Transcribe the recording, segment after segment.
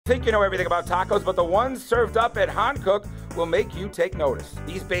Think you know everything about tacos, but the ones served up at Hankook will make you take notice.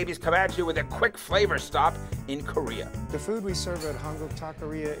 These babies come at you with a quick flavor stop in Korea. The food we serve at Hankook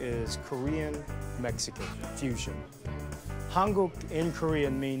Taqueria is Korean-Mexican fusion. Hankook in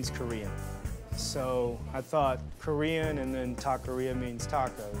Korean means Korean. So I thought Korean and then taqueria means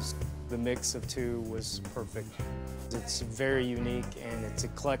tacos. The mix of two was perfect. It's very unique and it's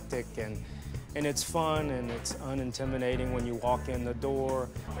eclectic and it's fun and it's unintimidating when you walk in the door.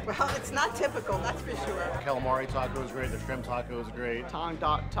 Well, it's not typical, that's for sure. Calamari taco is great, the shrimp taco is great. Tong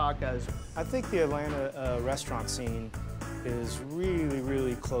dot tacos. I think the Atlanta restaurant scene is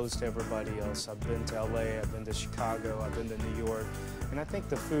really close to everybody else. I've been to LA, I've been to Chicago, I've been to New York, and I think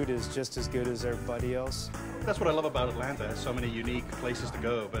the food is just as good as everybody else. That's what I love about Atlanta. There's so many unique places to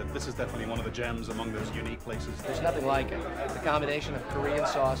go, but this is definitely one of the gems among those unique places. There's nothing like it. The combination of Korean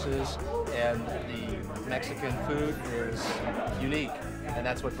sauces and the Mexican food is unique, and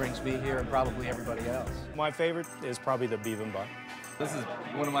that's what brings me here and probably everybody else. My favorite is probably the bibimbap. This is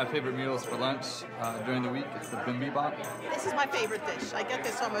one of my favorite meals for lunch during the week. It's the bibimbap. This is my favorite dish. I get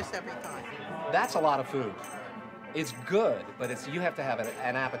this almost every time. That's a lot of food. It's good, but you have to have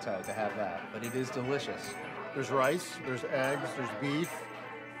an appetite to have that, but it is delicious. There's rice, there's eggs, there's beef.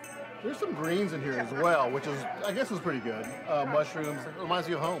 There's some greens in here as well, which is, I guess, is pretty good. Mushrooms, it reminds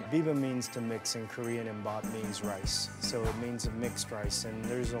you of home. Bibimbap means to mix in Korean and bap means rice. So it means a mixed rice, and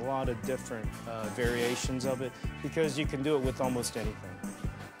there's a lot of different variations of it because you can do it with almost anything.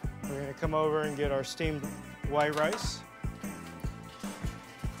 We're gonna come over and get our steamed white rice.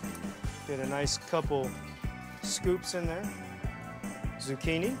 Get a nice couple scoops in there.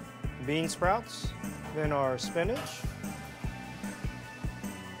 Zucchini, bean sprouts, then our spinach.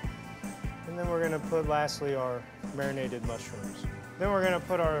 And then we're gonna put, lastly, our marinated mushrooms. Then we're gonna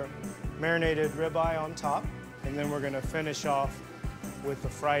put our marinated ribeye on top, and then we're gonna finish off with the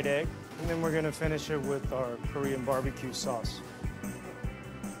fried egg, and then we're gonna finish it with our Korean barbecue sauce.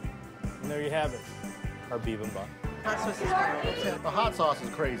 And there you have it, our bibimbap. Hot sauce is wonderful too. The hot sauce is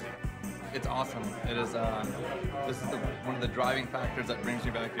crazy. It's awesome. It is. This is one of the driving factors that brings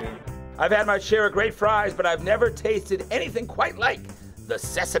me back here. I've had my share of great fries, but I've never tasted anything quite like the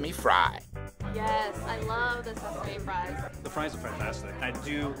sesame fry. Yes, I love the sesame fries. The fries are fantastic. I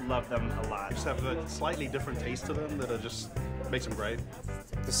do love them a lot. They just have a slightly different taste to them that just makes them great.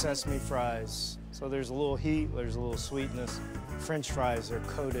 The sesame fries. So there's a little heat, there's a little sweetness. French fries are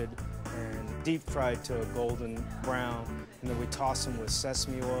coated and deep fried to a golden brown, and then we toss them with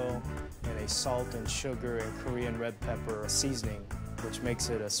sesame oil and a salt and sugar and Korean red pepper seasoning, which makes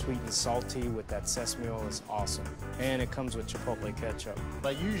it a sweet and salty with that sesame oil. Is awesome. And it comes with chipotle ketchup.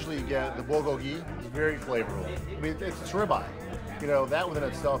 I usually get the bulgogi. It's very flavorful. I mean, it's ribeye. You know, that within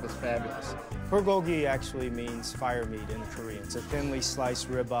itself is fabulous. Bulgogi actually means fire meat in Korean. It's a thinly sliced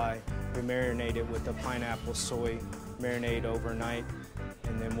ribeye. We marinate it with a pineapple soy marinade overnight.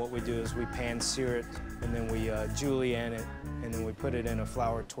 And then what we do is we pan-sear it, and then we julienne it, and then we put it in a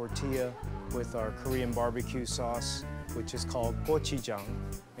flour tortilla with our Korean barbecue sauce, which is called gochujang.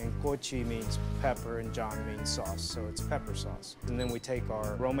 And gochi means pepper and jang means sauce, so it's pepper sauce. And then we take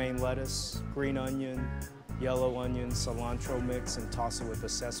our romaine lettuce, green onion, yellow onion, cilantro mix, and toss it with a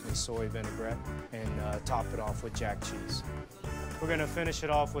sesame soy vinaigrette, and top it off with jack cheese. We're gonna finish it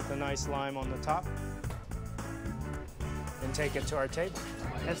off with a nice lime on the top, and take it to our table.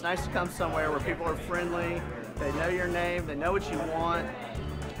 It's nice to come somewhere where people are friendly, they know your name, they know what you want,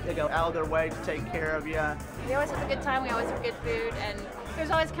 they go out of their way to take care of you. We always have a good time, we always have good food, and there's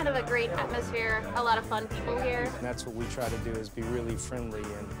always kind of a great atmosphere, a lot of fun people here. And that's what we try to do, is be really friendly,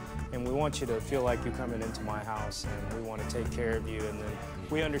 and we want you to feel like you're coming into my house, and we want to take care of you. And then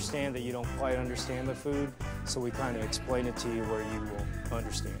we understand that you don't quite understand the food, so we kind of explain it to you where you will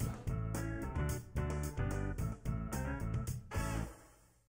understand it.